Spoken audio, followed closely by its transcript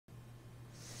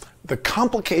the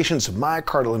complications of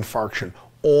myocardial infarction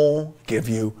all give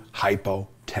you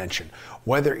hypotension.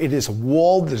 Whether it is a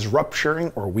wall that is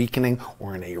rupturing or weakening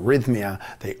or an arrhythmia,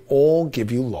 they all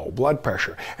give you low blood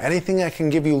pressure. Anything that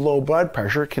can give you low blood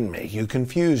pressure can make you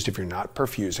confused if you're not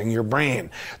perfusing your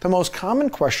brain. The most common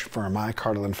question for a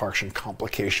myocardial infarction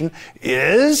complication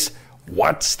is,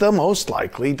 what's the most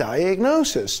likely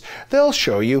diagnosis? They'll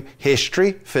show you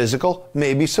history, physical,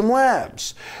 maybe some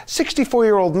labs.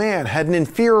 64-year-old man had an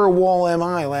inferior wall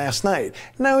MI last night.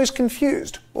 Now he's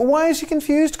confused. Well, why is he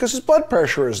confused? Because his blood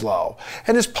pressure is low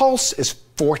and his pulse is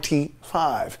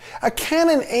 45. A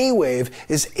Canon A wave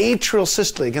is atrial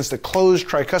systole against a closed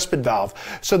tricuspid valve,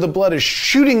 so the blood is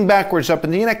shooting backwards up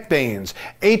into your neck veins.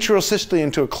 Atrial systole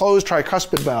into a closed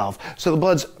tricuspid valve, so the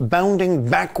blood's bounding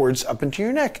backwards up into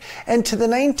your neck. And to the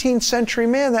 19th century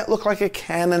man, that looked like a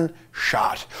cannon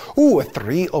shot. Ooh, a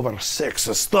 3/6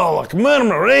 systolic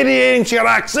minimum radiating to your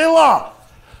axilla.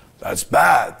 That's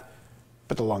bad.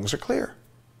 But the lungs are clear.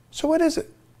 So what is it?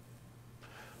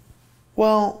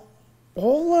 Well,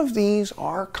 all of these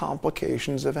are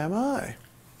complications of MI.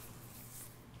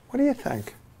 What do you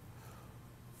think?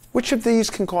 Which of these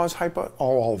can cause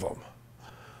all of them.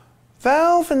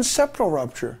 Valve and septal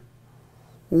rupture.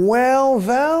 Well,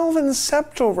 valve and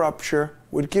septal rupture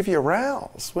would give you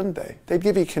rales, wouldn't they? They'd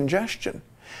give you congestion.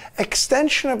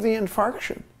 Extension of the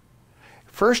infarction.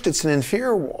 First, it's an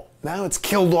inferior wall. Now it's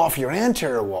killed off your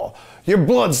anterior wall. Your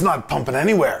blood's not pumping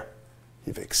anywhere.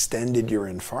 You've extended your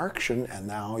infarction, and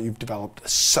now you've developed a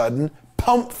sudden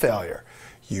pump failure.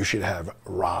 You should have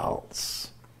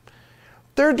rales.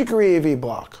 Third degree AV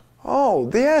block. Oh,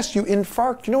 yes, you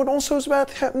infarct. You know what also is about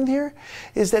to happen here?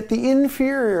 Is that the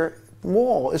inferior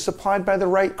wall is supplied by the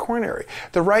right coronary.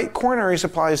 The right coronary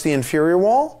supplies the inferior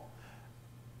wall.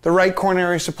 The right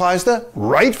coronary supplies the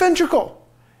right ventricle.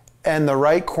 And the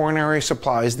right coronary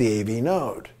supplies the AV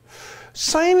node.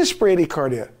 Sinus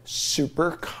bradycardia,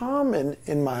 super common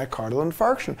in myocardial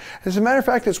infarction. As a matter of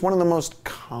fact, it's one of the most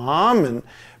common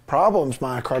problems,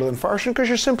 myocardial infarction, because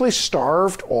you're simply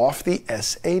starved off the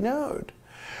SA node.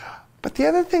 But the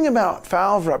other thing about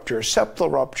valve rupture,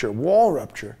 septal rupture, wall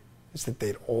rupture, is that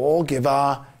they'd all give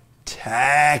a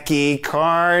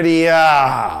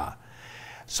tachycardia.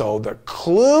 So the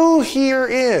clue here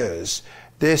is,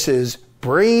 this is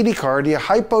bradycardia,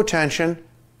 hypotension.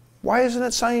 Why isn't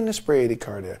it sinus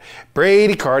bradycardia?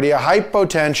 Bradycardia,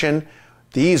 hypotension,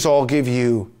 these all give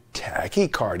you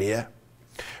tachycardia.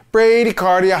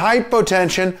 Bradycardia,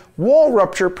 hypotension, wall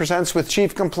rupture presents with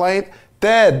chief complaint,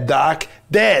 dead, doc,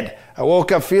 dead. I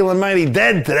woke up feeling mighty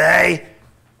dead today.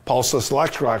 Pulseless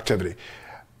electrical activity.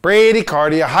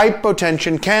 Bradycardia,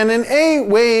 hypotension, Canon A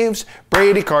waves.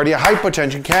 Bradycardia,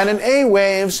 hypotension, Canon A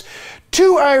waves.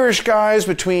 Two Irish guys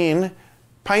between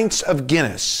pints of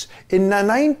Guinness in the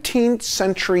 19th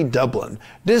century Dublin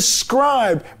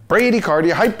describe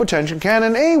bradycardia, hypotension,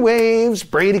 Canon A waves,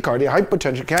 bradycardia,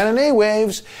 hypotension, Canon A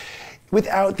waves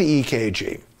without the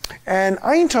EKG. And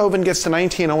Einthoven gets the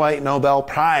 1908 Nobel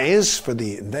Prize for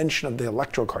the invention of the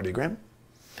electrocardiogram.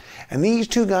 And these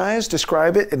two guys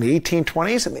describe it in the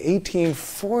 1820s and the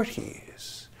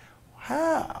 1840s.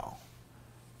 How?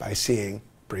 By seeing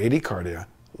bradycardia,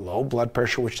 low blood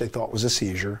pressure, which they thought was a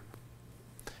seizure,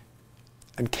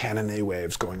 and Canon A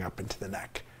waves going up into the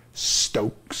neck.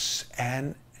 Stokes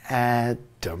and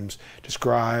Adams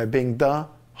describing the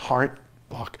heart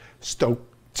block.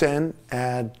 Stokes and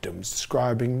Adams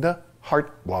describing the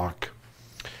heart block.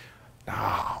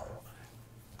 Now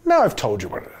I've told you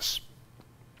what it is.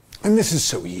 And this is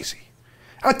so easy.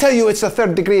 I'll tell you it's a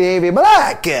third degree AV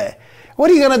block.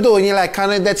 What are you going to do? And you're like,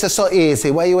 Connor, that's so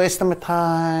easy. Why are you wasting my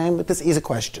time with this easy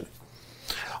question?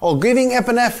 Or giving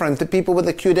epinephrine to people with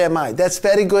acute MI. That's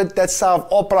very good. That solves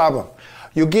all problem.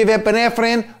 You give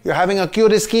epinephrine, you're having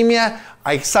acute ischemia,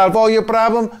 I solve all your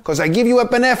problem because I give you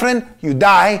epinephrine, you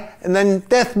die, and then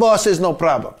death, boss, is no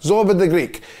problem. Zorba the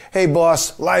Greek. Hey,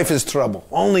 boss, life is trouble.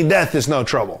 Only death is no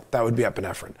trouble. That would be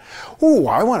epinephrine. Ooh,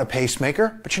 I want a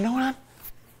pacemaker. But you know what?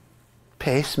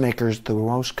 Pacemaker's the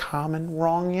most common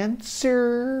wrong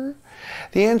answer.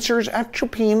 The answer is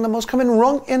atropine. The most common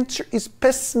wrong answer is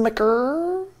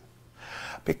pacemaker.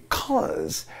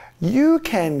 Because you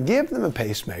can give them a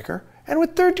pacemaker, and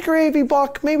with third degree AV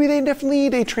block, maybe they definitely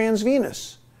need a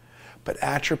transvenous. But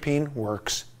atropine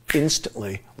works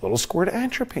instantly. Little squirt of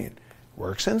atropine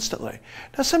works instantly.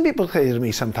 Now, some people say to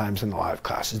me sometimes in the live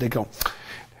classes, they go,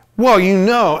 Well, you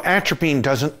know, atropine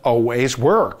doesn't always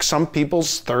work. Some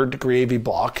people's third-degree AV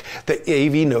block, the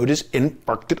AV node is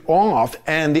infarcted off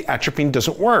and the atropine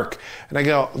doesn't work. And I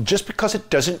go, just because it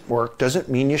doesn't work doesn't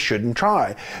mean you shouldn't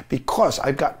try, because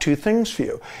I've got two things for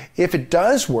you. If it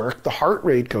does work, the heart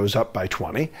rate goes up by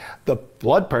 20, the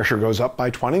blood pressure goes up by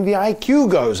 20, the IQ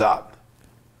goes up.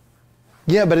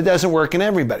 Yeah, but it doesn't work in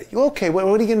everybody. Okay, well,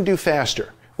 what are you going to do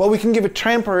faster? Well, we can give a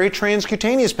temporary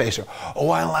transcutaneous pacer. Oh,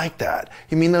 I like that.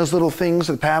 You mean those little things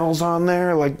with paddles on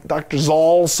there, like Dr.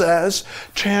 Zoll says?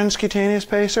 Transcutaneous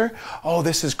pacer? Oh,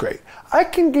 this is great. I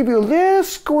can give you a little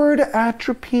squirt of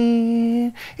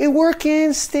atropine. It works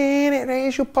instant. It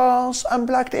raises your pulse,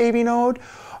 unblock the AV node.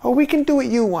 Or we can do what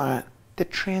you want, the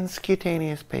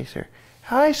transcutaneous pacer.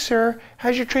 Hi, sir.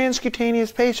 How's your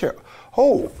transcutaneous pacer?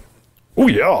 Oh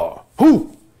yeah.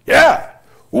 Ooh, yeah.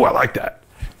 Ooh, I like that.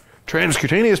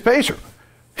 Transcutaneous pacer.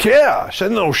 Yeah,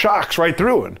 sending those shocks right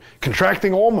through and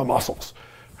contracting all my muscles.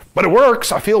 But it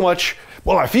works. I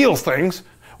feel things.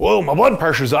 Well, my blood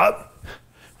pressure's up.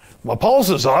 My pulse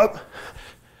is up.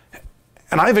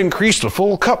 And I've increased a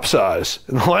full cup size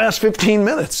in the last 15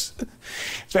 minutes.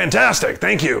 It's fantastic.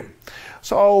 Thank you.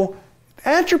 So,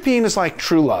 atropine is like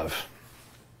true love.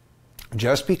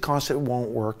 Just because it won't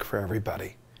work for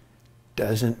everybody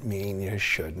doesn't mean you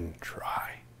shouldn't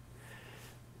try.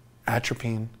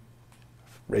 Atropine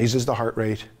raises the heart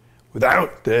rate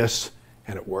without this,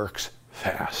 and it works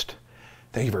fast.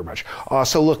 Thank you very much.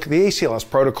 So look, the ACLS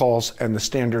protocols and the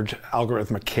standard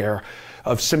algorithmic care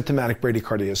of symptomatic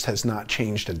bradycardias has not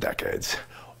changed in decades.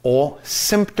 All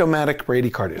symptomatic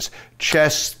bradycardias,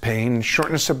 chest pain,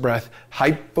 shortness of breath,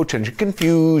 hypotension,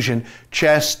 confusion,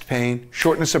 chest pain,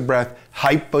 shortness of breath,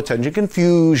 hypotension,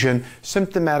 confusion,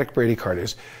 symptomatic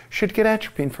bradycardias should get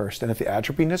atropine first. And if the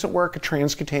atropine doesn't work, a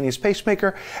transcutaneous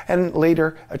pacemaker, and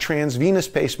later a transvenous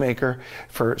pacemaker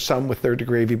for some with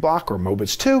third-degree AV block or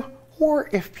Mobitz 2, or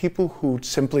if people who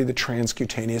simply the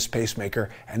transcutaneous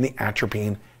pacemaker and the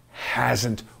atropine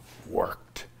hasn't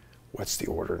worked. What's the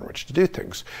order in which to do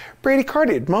things?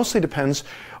 Bradycardia mostly depends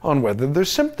on whether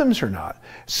there's symptoms or not.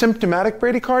 Symptomatic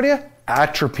bradycardia,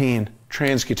 atropine,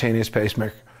 transcutaneous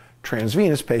pacemaker,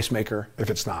 transvenous pacemaker if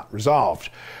it's not resolved.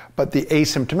 But the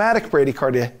asymptomatic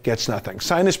bradycardia gets nothing.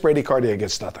 Sinus bradycardia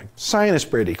gets nothing. Sinus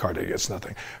bradycardia gets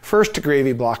nothing. First degree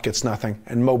AV block gets nothing.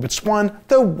 And Mobitz 1,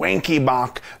 the wanky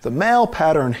block, the male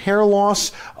pattern hair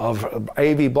loss of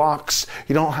AV blocks.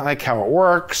 You don't like how it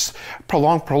works.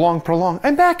 Prolong, prolong, prolong.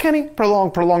 I'm back, Kenny.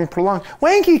 Prolong, prolong, prolong.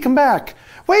 Wanky, come back.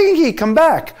 Wanky, come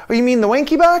back. Oh, you mean the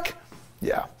wanky back?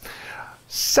 Yeah.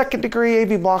 Second degree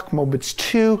AV block, Mobitz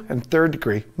 2 and third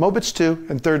degree. Mobitz 2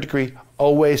 and third degree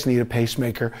always need a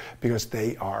pacemaker because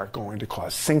they are going to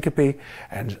cause syncope,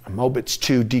 and Mobitz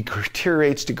 2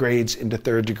 degrades into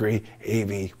third degree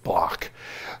AV block.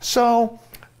 So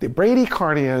the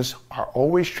bradycardias are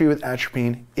always treated with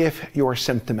atropine if you're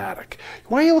symptomatic.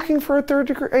 Why are you looking for a third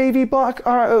degree AV block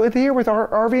here with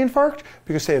RV infarct?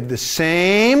 Because they have the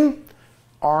same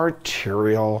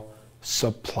arterial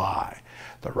supply.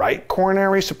 The right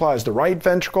coronary supplies the right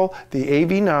ventricle, the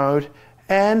AV node,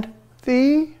 and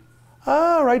the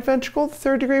right ventricle, the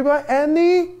third degree block, and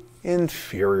the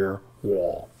inferior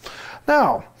wall.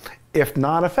 Now, if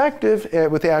not effective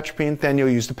with the atropine, then you'll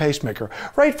use the pacemaker.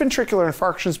 Right ventricular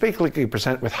infarctions basically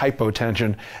present with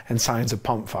hypotension and signs of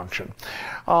pump function.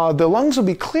 The lungs will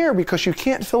be clear because you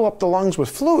can't fill up the lungs with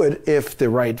fluid if the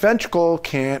right ventricle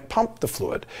can't pump the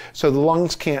fluid. So the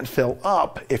lungs can't fill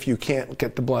up if you can't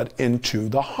get the blood into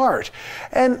the heart.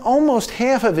 And almost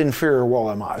half of inferior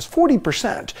wall MIs,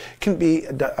 40%, can be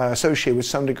associated with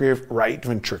some degree of right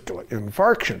ventricular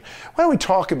infarction. Why don't we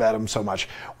talk about them so much?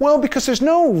 Well, because there's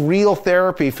no real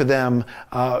therapy for them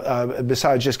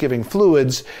besides just giving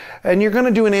fluids, and you're going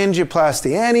to do an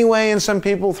angioplasty anyway in some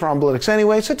people, thrombolytics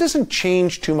anyway, so it doesn't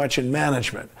change too much in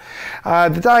management.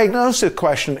 The diagnostic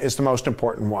question is the most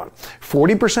important one.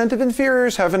 40% of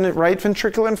inferiors have a right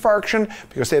ventricular infarction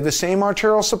because they have the same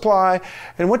arterial supply,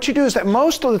 and what you do is that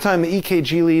most of the time the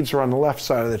EKG leads are on the left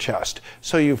side of the chest.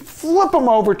 So you flip them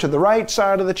over to the right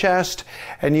side of the chest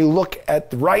and you look at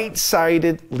the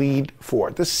right-sided lead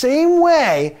 4. The same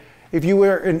way if you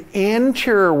were an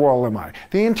anterior wall MI.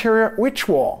 The anterior, which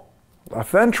wall? Left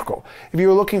ventricle. If you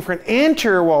were looking for an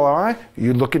anterior wall MI,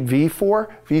 you'd look at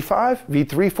V4, V5,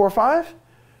 V3, 4, 5.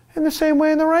 And the same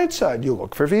way on the right side, you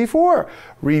look for V4.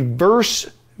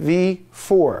 Reverse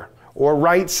V4 or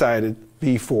right-sided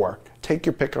V4. Take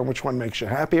your pick on which one makes you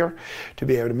happier to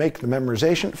be able to make the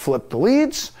memorization, flip the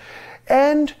leads,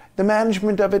 and the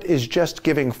management of it is just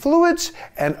giving fluids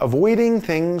and avoiding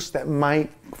things that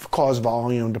might cause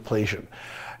volume depletion.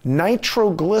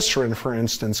 Nitroglycerin, for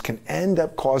instance, can end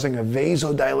up causing a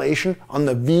vasodilation on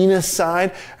the venous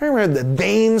side. Remember, the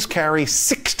veins carry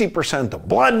 60% of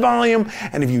blood volume,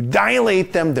 and if you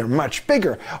dilate them, they're much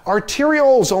bigger.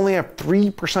 Arterioles only have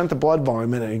 3% of blood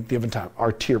volume at any given time.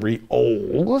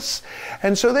 Arterioles.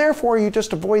 And so therefore, you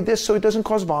just avoid this so it doesn't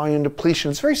cause volume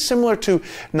depletion. It's very similar to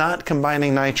not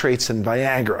combining nitrates and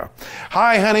Viagra.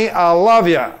 Hi, honey, I love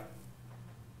ya.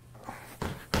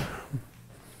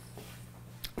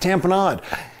 Tamponade.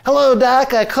 Hello,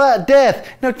 doc, I caught death.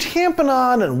 Now,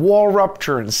 tamponade and wall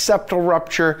rupture and septal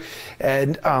rupture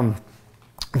and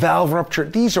valve rupture,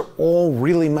 these are all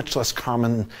really much less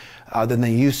common than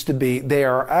they used to be. They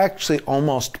are actually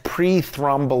almost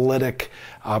pre-thrombolytic,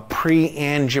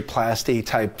 pre-angioplasty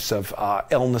types of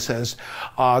illnesses.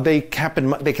 They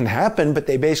can happen, but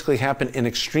they basically happen in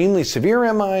extremely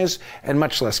severe MIs and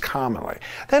much less commonly.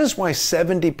 That is why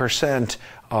 70%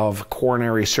 of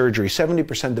coronary surgery,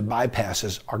 70% of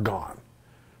bypasses are gone.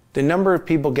 The number of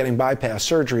people getting bypass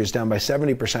surgery is down by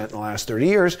 70% in the last 30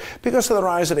 years because of the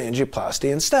rise of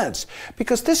angioplasty and stents.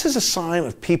 Because this is a sign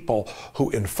of people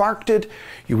who infarcted.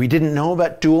 We didn't know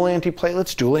about dual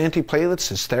antiplatelets. Dual antiplatelets,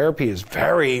 this therapy is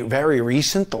very, very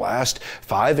recent, the last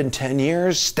 5 and 10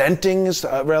 years. Stenting is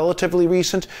relatively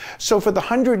recent. So for the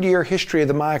 100-year history of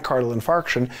the myocardial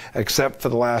infarction, except for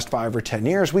the last 5 or 10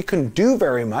 years, we couldn't do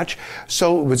very much.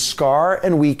 So it would scar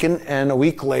and weaken, and a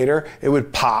week later, it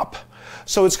would pop.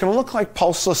 So it's going to look like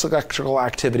pulseless electrical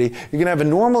activity. You're going to have a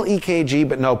normal EKG,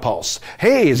 but no pulse.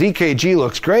 Hey, his EKG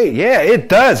looks great. Yeah, it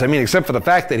does. I mean, except for the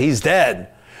fact that he's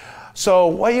dead. So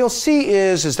what you'll see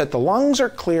is that the lungs are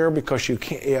clear because you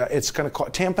can't, it's going to cause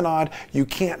tamponade. You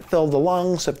can't fill the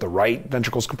lungs if the right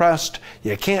ventricle is compressed.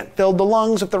 You can't fill the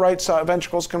lungs if the right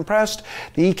ventricle is compressed.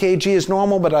 The EKG is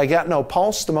normal, but I got no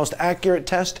pulse. The most accurate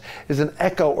test is an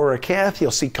echo or a cath.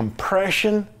 You'll see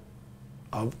compression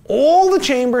of all the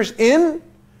chambers in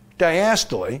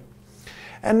diastole.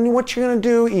 And what you're going to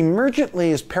do emergently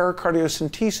is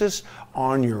pericardiocentesis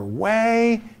on your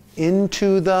way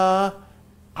into the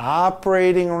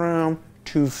operating room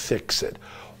to fix it.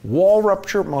 Wall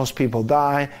rupture, most people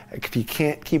die. If you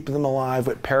can't keep them alive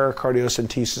with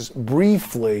pericardiocentesis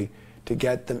briefly to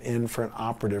get them in for an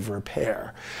operative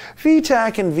repair.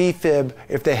 VTAC and VFib,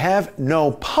 if they have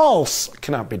no pulse,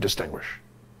 cannot be distinguished.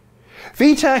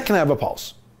 VTAC can have a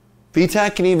pulse.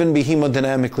 VTAC can even be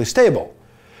hemodynamically stable.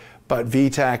 But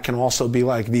VTAC can also be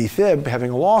like VFib, having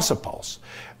a loss of pulse.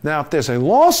 Now, if there's a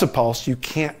loss of pulse, you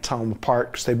can't tell them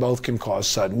apart because they both can cause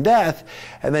sudden death.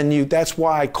 And then that's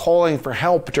why calling for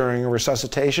help during a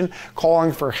resuscitation,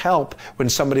 calling for help when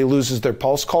somebody loses their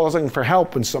pulse, calling for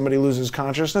help when somebody loses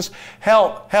consciousness,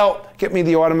 help, help, get me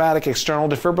the automatic external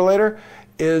defibrillator,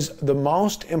 is the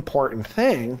most important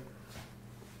thing,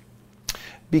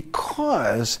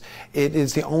 because it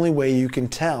is the only way you can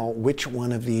tell which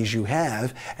one of these you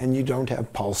have, and you don't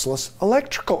have pulseless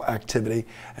electrical activity,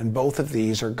 and both of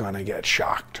these are going to get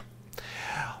shocked.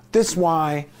 This is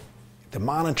why the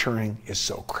monitoring is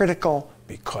so critical,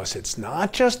 because it's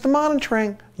not just the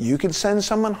monitoring. You can send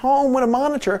someone home with a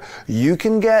monitor. You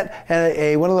can get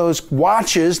one of those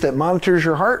watches that monitors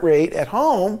your heart rate at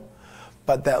home,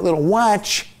 but that little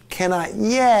watch cannot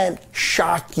yet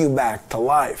shock you back to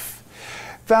life.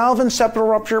 Valve and septal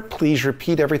rupture, please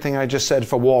repeat everything I just said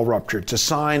for wall rupture. It's a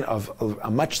sign of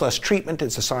a much less treatment.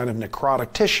 It's a sign of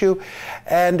necrotic tissue,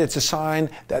 and it's a sign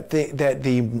that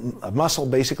the muscle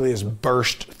basically is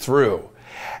burst through.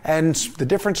 And the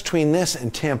difference between this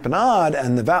and tamponade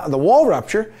and the wall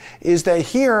rupture is that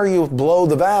here you blow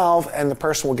the valve and the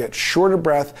person will get short of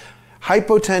breath,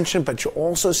 hypotension, but you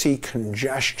also see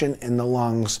congestion in the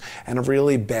lungs and a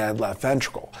really bad left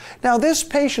ventricle. Now, this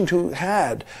patient who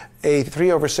had a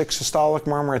 3/6 systolic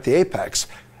murmur at the apex,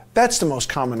 that's the most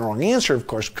common wrong answer, of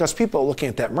course, because people are looking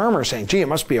at that murmur saying, gee, it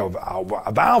must be a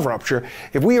valve rupture.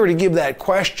 If we were to give that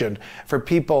question for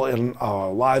people in a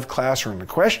live class or in the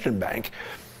question bank,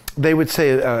 they would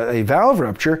say a valve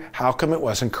rupture. How come it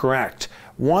wasn't correct?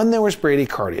 1, there was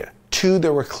bradycardia. 2,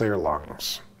 there were clear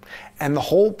lungs. And the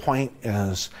whole point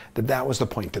is that was the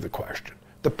point of the question.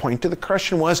 The point of the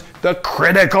question was the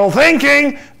critical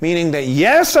thinking, meaning that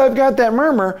yes, I've got that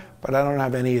murmur, but I don't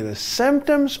have any of the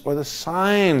symptoms or the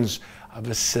signs of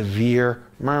a severe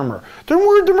murmur. Then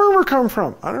where'd the murmur come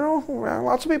from? I don't know. Well,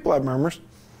 lots of people have murmurs.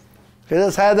 They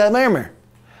just had that murmur.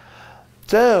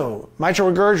 So,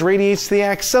 mitral regurg radiates to the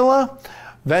axilla.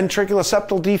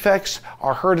 Ventriculoseptal defects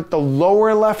are heard at the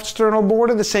lower left sternal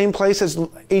border, the same place as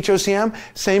HOCM,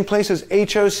 same place as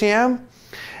HOCM.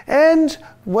 And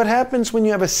what happens when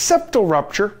you have a septal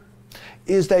rupture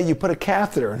is that you put a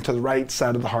catheter into the right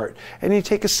side of the heart and you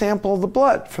take a sample of the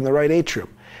blood from the right atrium.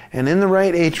 And in the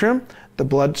right atrium, the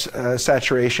blood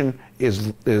saturation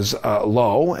is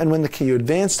low, and when you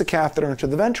advance the catheter into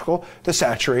the ventricle, the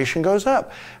saturation goes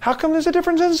up. How come there's a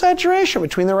difference in saturation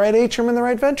between the right atrium and the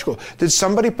right ventricle? Did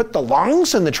somebody put the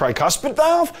lungs in the tricuspid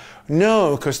valve?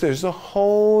 No, because there's a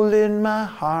hole in my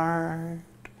heart.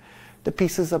 The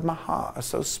pieces of my heart are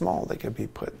so small they could be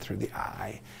put through the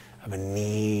eye of a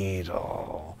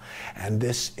needle. And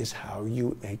this is how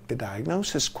you make the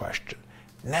diagnosis question.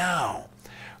 Now,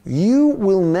 you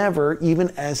will never, even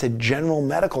as a general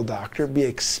medical doctor, be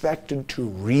expected to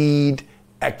read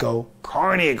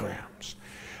echocardiograms.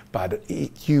 But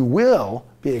you will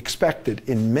be expected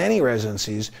in many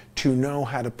residencies to know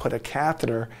how to put a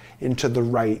catheter into the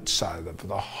right side of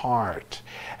the heart.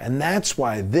 And that's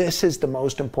why this is the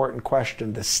most important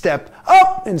question, the step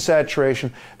up in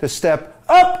saturation, the step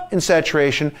up in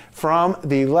saturation from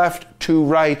the left to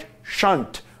right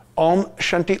shunt. Om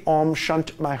shanti om,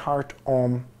 shunt my heart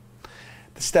om.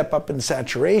 The step up in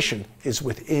saturation is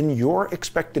within your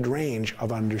expected range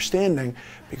of understanding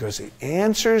because it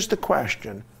answers the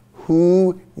question,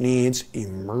 who needs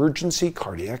emergency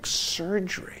cardiac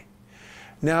surgery?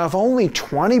 Now, if only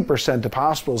 20% of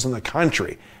hospitals in the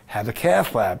country have a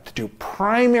cath lab to do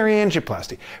primary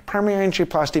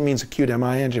angioplasty means acute MI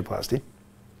angioplasty,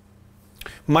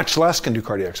 much less can do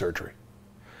cardiac surgery.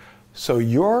 So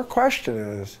your question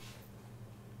is,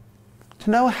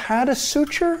 to know how to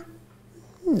suture?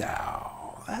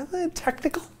 No.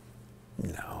 Technical?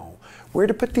 No. Where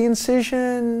to put the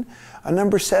incision? A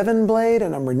number 7 blade, a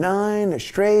number 9, a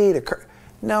straight, a curve?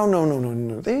 No.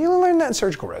 You'll learn that in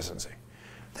surgical residency.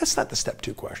 That's not the step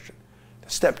 2 question.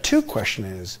 The step 2 question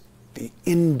is the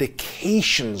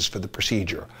indications for the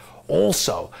procedure.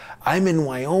 Also, I'm in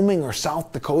Wyoming or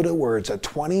South Dakota where it's a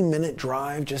 20-minute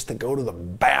drive just to go to the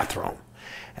bathroom.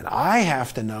 And I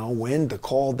have to know when to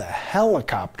call the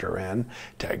helicopter in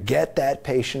to get that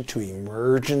patient to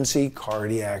emergency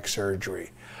cardiac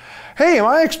surgery. Hey, am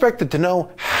I expected to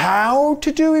know how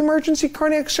to do emergency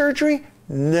cardiac surgery?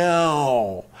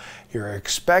 No. You're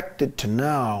expected to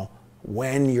know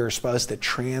when you're supposed to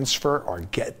transfer or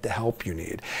get the help you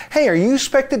need. Hey, are you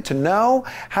expected to know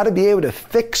how to be able to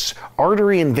fix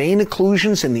artery and vein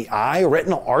occlusions in the eye,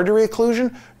 retinal artery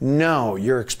occlusion? No,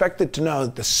 you're expected to know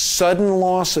the sudden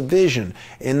loss of vision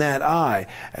in that eye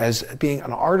as being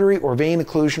an artery or vein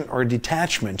occlusion or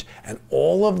detachment, and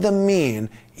all of them mean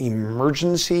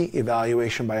emergency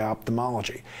evaluation by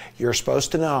ophthalmology. You're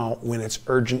supposed to know when it's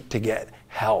urgent to get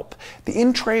help. The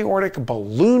intra-aortic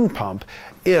balloon pump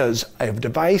is a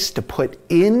device to put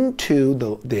into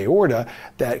the aorta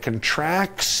that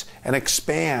contracts and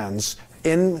expands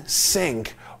in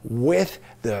sync with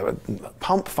the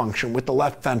pump function with the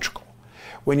left ventricle.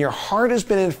 When your heart has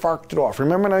been infarcted off,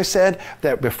 remember when I said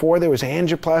that before there was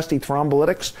angioplasty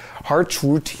thrombolytics, hearts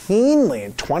routinely,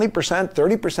 in 20%,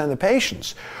 30% of the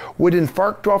patients, would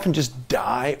infarct off and just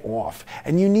die off.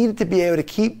 And you needed to be able to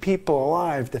keep people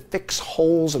alive to fix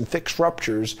holes and fix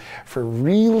ruptures for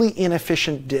really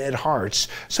inefficient dead hearts.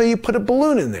 So you put a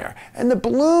balloon in there. And the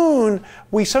balloon,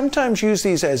 we sometimes use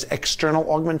these as external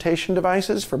augmentation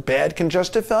devices for bad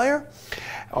congestive failure,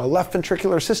 or left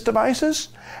ventricular assist devices,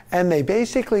 and they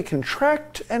basically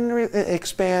contract and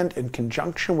expand in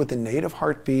conjunction with the native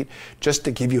heartbeat just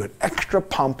to give you an extra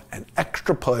pump, an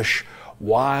extra push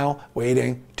while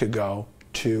waiting to go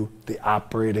to the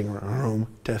operating room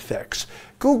to fix.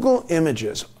 Google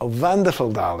images, wonderful,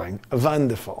 darling,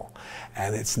 wonderful.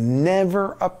 And it's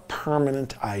never a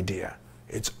permanent idea.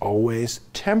 It's always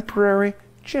temporary,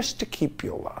 just to keep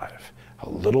you alive a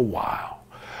little while.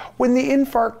 When the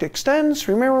infarct extends,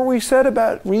 remember we said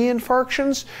about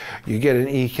reinfarctions? You get an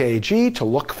EKG to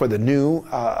look for the new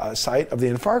site of the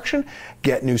infarction,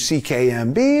 get new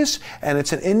CKMBs, and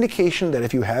it's an indication that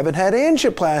if you haven't had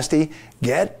angioplasty,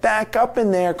 get back up in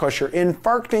there because you're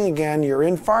infarcting again, you're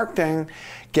infarcting.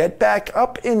 Get back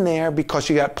up in there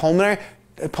because you got pulmonary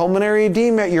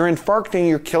edema, you're infarcting,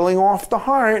 you're killing off the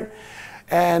heart,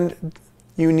 and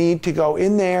you need to go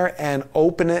in there and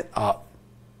open it up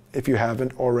if you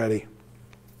haven't already.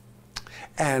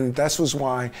 And this was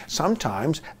why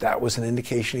sometimes that was an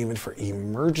indication even for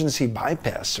emergency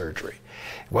bypass surgery.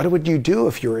 What would you do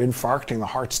if you're infarcting, the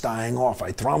heart's dying off?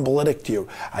 I thrombolyticed you.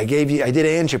 I did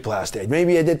angioplasty.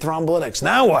 Maybe I did thrombolytics.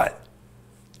 Now what?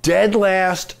 Dead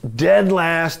last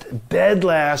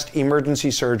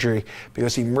emergency surgery,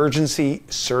 because emergency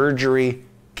surgery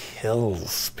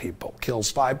kills people,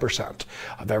 kills 5%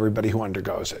 of everybody who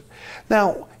undergoes it.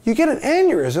 Now, you get an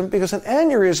aneurysm because an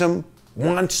aneurysm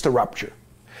wants to rupture.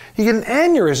 You get an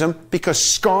aneurysm because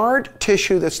scarred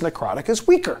tissue that's necrotic is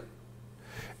weaker,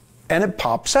 and it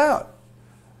pops out.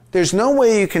 There's no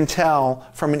way you can tell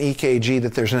from an EKG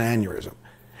that there's an aneurysm.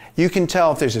 You can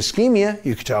tell if there's ischemia,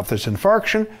 you can tell if there's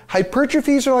infarction.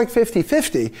 Hypertrophies are like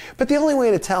 50-50, but the only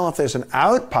way to tell if there's an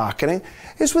outpocketing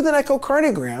is with an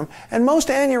echocardiogram, and most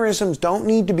aneurysms don't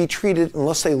need to be treated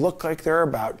unless they look like they're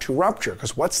about to rupture,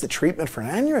 because what's the treatment for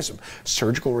an aneurysm?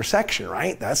 Surgical resection,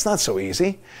 right? That's not so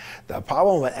easy. The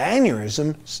problem with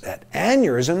aneurysms is that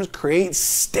aneurysms create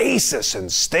stasis, and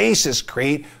stasis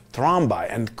create thrombi,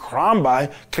 and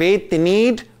thrombi create the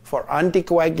need for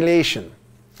anticoagulation.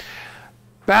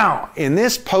 Now, in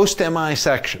this post-MI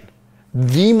section,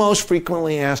 the most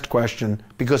frequently asked question,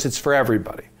 because it's for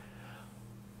everybody,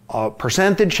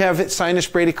 percentage have sinus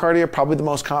bradycardia, probably the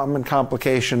most common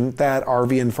complication, that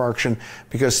RV infarction,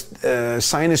 because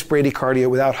sinus bradycardia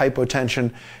without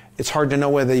hypotension, it's hard to know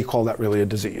whether you call that really a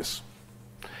disease.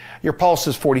 Your pulse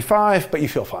is 45, but you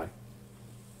feel fine.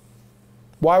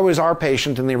 Why was our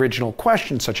patient in the original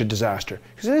question such a disaster?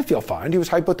 Because he didn't feel fine. He was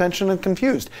hypotension and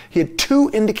confused. He had two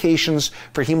indications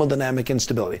for hemodynamic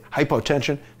instability: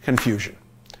 hypotension, confusion.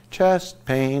 Chest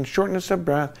pain, shortness of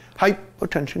breath,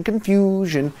 hypotension,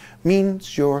 confusion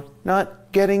means you're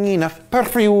not getting enough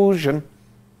perfusion.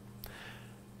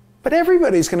 But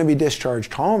everybody's going to be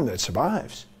discharged home that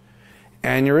survives.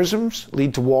 Aneurysms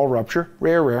lead to wall rupture,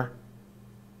 rare, rare.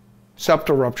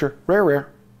 Septal rupture, rare, rare.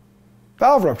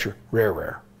 Valve rupture, rare,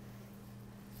 rare.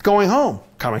 Going home,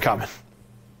 common, common.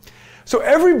 So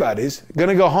everybody's going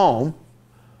to go home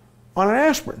on an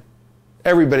aspirin.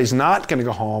 Everybody's not going to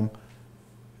go home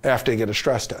after they get a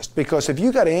stress test. Because if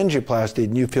you got angioplasty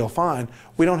and you feel fine,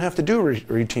 we don't have to do a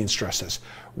routine stress test.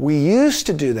 We used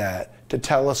to do that to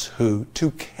tell us who to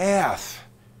cath.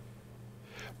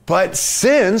 But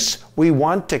since we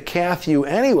want to cath you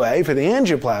anyway for the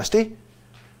angioplasty,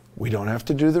 we don't have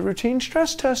to do the routine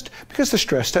stress test, because the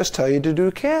stress tests tell you to do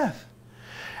a cath.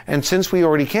 And since we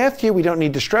already cathed you, we don't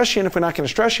need to stress you. And if we're not going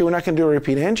to stress you, we're not going to do a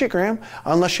repeat angiogram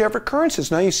unless you have recurrences.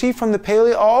 Now you see from the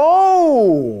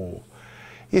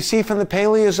you see from the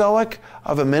Paleozoic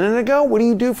of a minute ago, what do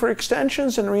you do for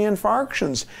extensions and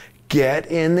reinfarctions? Get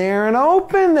in there and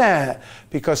open that,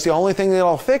 because the only thing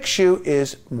that'll fix you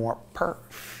is more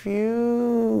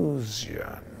perfusion.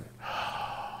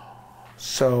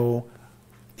 So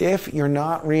if you're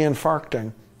not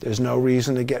reinfarcting, there's no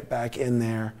reason to get back in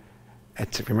there.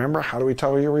 And remember, how do we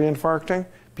tell you're reinfarcting?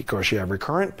 Because you have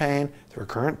recurrent pain. The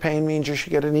recurrent pain means you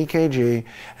should get an EKG,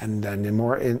 and then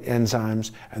more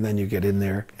enzymes, and then you get in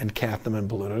there and cath them and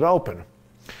balloon it open.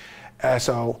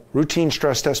 So routine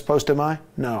stress test post-MI?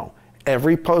 No.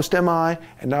 Every post-MI,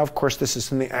 and now of course this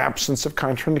is in the absence of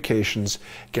contraindications,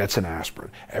 gets an aspirin.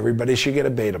 Everybody should get a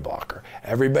beta blocker.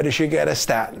 Everybody should get a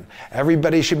statin.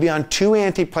 Everybody should be on 2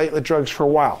 antiplatelet drugs for a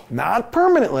while, not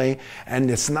permanently, and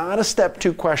it's not a step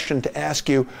 2 question to ask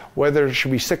you whether it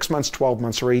should be 6 months, 12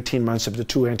 months, or 18 months of the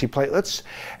 2 antiplatelets,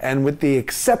 and with the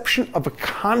exception of a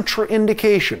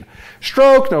contraindication,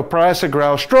 stroke, no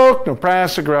prasugrel, stroke, no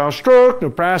prasugrel, stroke,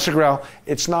 no prasugrel,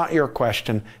 it's not your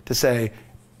question to say,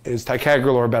 is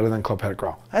ticagrelor better than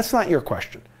clopidogrel? That's not your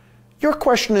question. Your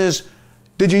question is,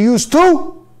 did you use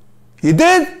 2? You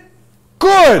did?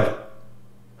 Good.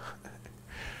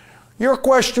 Your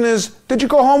question is, did you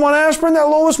go home on aspirin? That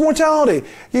lowest mortality.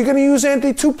 You're going to use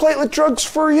anti-2 platelet drugs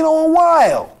for, a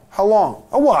while. How long?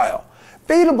 A while.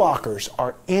 Beta blockers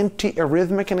are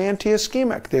anti-arrhythmic and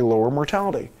anti-ischemic. They lower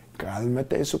mortality.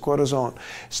 Galmetazocordazone.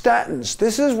 Statins.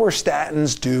 This is where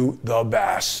statins do the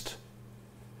best.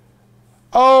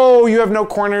 Oh, you have no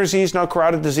coronary disease, no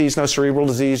carotid disease, no cerebral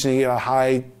disease, and you get a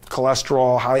high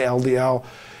cholesterol, high LDL.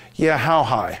 Yeah, how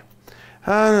high?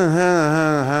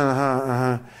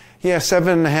 Yeah,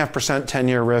 7.5%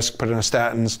 10-year risk, put in a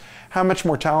statins. How much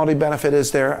mortality benefit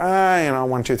is there?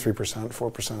 1, 2, 3%,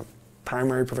 4%.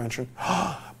 Primary prevention.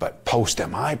 But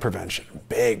post-MI prevention,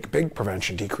 big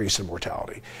prevention, decrease in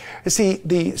mortality. You see,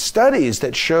 the studies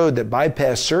that showed that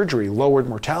bypass surgery lowered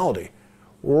mortality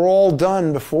were all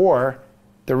done before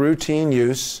the routine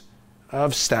use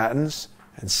of statins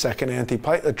and second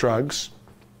antiplatelet drugs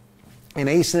and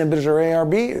ACE inhibitors or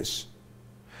ARBs.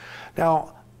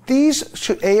 Now, these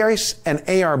ACE and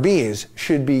ARBs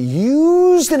should be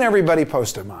used in everybody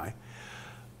post-MI,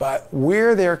 but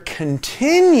where they're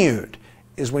continued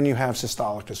is when you have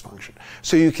systolic dysfunction.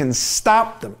 So you can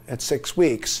stop them at 6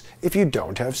 weeks if you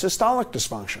don't have systolic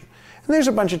dysfunction. And there's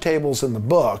a bunch of tables in the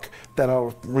book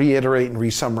that'll reiterate and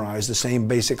re-summarize the same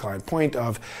basic point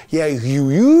of, yeah,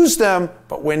 you use them,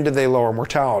 but when do they lower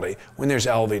mortality? When there's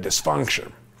LV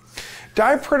dysfunction.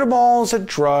 Dipridamol is a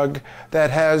drug that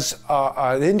has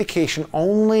an indication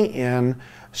only in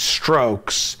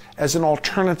strokes as an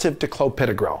alternative to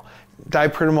clopidogrel.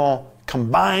 Dipridamol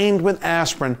combined with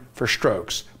aspirin for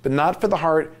strokes, but not for the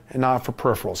heart and not for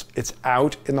peripherals. It's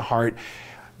out in the heart.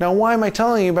 Now, why am I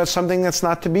telling you about something that's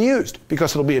not to be used?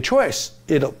 Because it'll be a choice.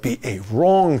 It'll be a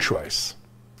wrong choice.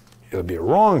 It'll be a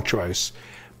wrong choice,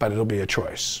 but it'll be a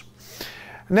choice.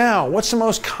 Now, what's the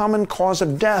most common cause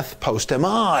of death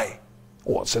post-MI?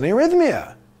 Well, it's an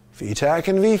arrhythmia. VTAC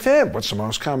and VFib. What's the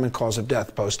most common cause of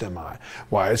death post-MI?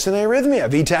 Why, it's an arrhythmia.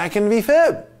 VTAC and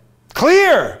VFib.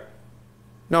 Clear!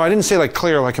 No, I didn't say like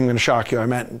clear like I'm going to shock you. I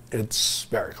meant it's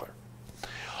very clear.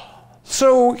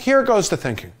 So here goes the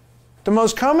thinking. The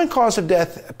most common cause of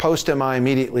death post-MI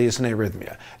immediately is an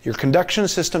arrhythmia. Your conduction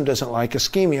system doesn't like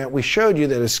ischemia. We showed you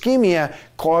that ischemia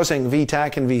causing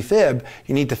VTAC and VFib,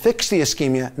 you need to fix the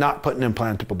ischemia, not put an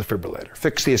implantable defibrillator.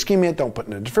 Fix the ischemia, don't put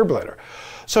in a defibrillator.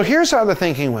 So here's how the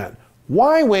thinking went.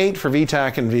 Why wait for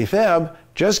VTAC and VFib?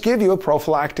 Just give you a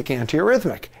prophylactic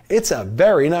antiarrhythmic. It's a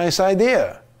very nice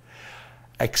idea.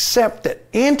 Except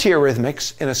that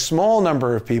antiarrhythmics in a small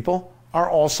number of people are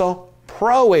also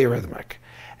proarrhythmic.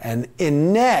 And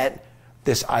in net,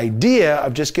 this idea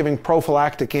of just giving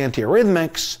prophylactic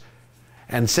antiarrhythmics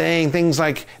and saying things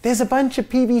like, there's a bunch of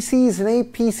PVCs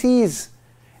and APCs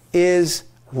is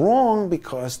wrong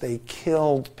because they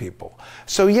killed people.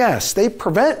 So yes, they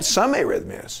prevent some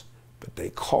arrhythmias, but they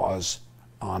cause,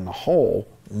 on the whole,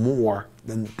 more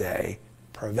than they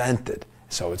prevented.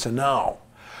 So it's a no.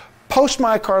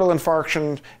 Post-myocardial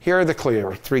infarction, here are the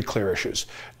three clear issues.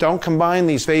 Don't combine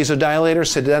these vasodilators,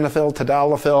 sildenafil,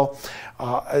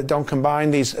 tadalafil. Don't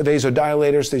combine these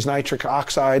vasodilators, these nitric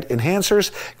oxide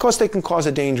enhancers, because they can cause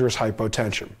a dangerous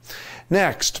hypotension.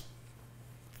 Next,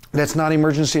 that's not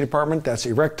emergency department, that's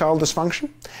erectile dysfunction.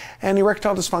 And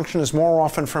erectile dysfunction is more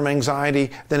often from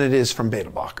anxiety than it is from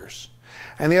beta blockers.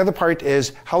 And the other part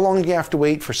is, how long do you have to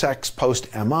wait for sex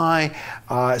post-MI?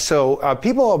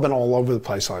 People have been all over the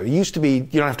place. It used to be,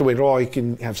 you don't have to wait at all, you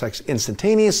can have sex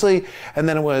instantaneously. And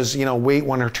then it was, wait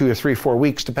 1 or 2 or 3 or 4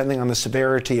 weeks, depending on the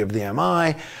severity of the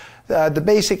MI. The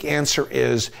basic answer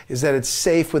is that it's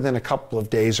safe within a couple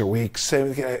of days or weeks.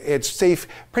 It's safe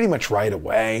pretty much right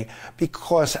away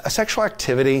because a sexual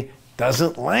activity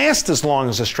doesn't last as long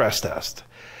as a stress test.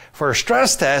 For a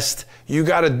stress test, you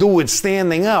got to do it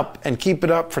standing up and keep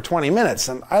it up for 20 minutes.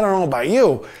 And I don't know about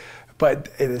you, but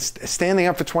standing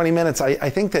up for 20 minutes, I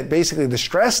think that basically the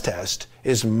stress test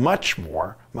is much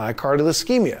more myocardial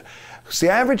ischemia. Because the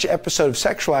average episode of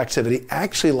sexual activity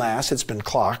actually lasts, it's been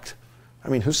clocked. I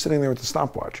mean, who's sitting there with the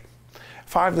stopwatch?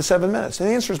 5 to 7 minutes. And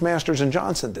the answer is Masters and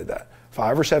Johnson did that.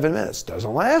 5 or 7 minutes.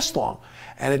 Doesn't last long.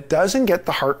 And it doesn't get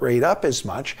the heart rate up as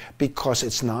much because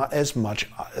it's not as much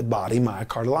body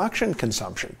myocardial oxygen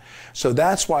consumption. So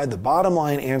that's why the bottom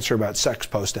line answer about sex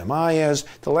post-MI is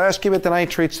they'll ask you about the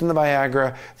nitrates and the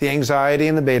Viagra, the anxiety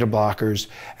and the beta blockers.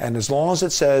 And as long as it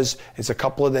says it's a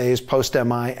couple of days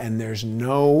post-MI and there's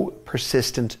no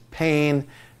persistent pain,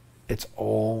 it's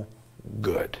all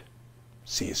good.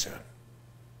 See you soon.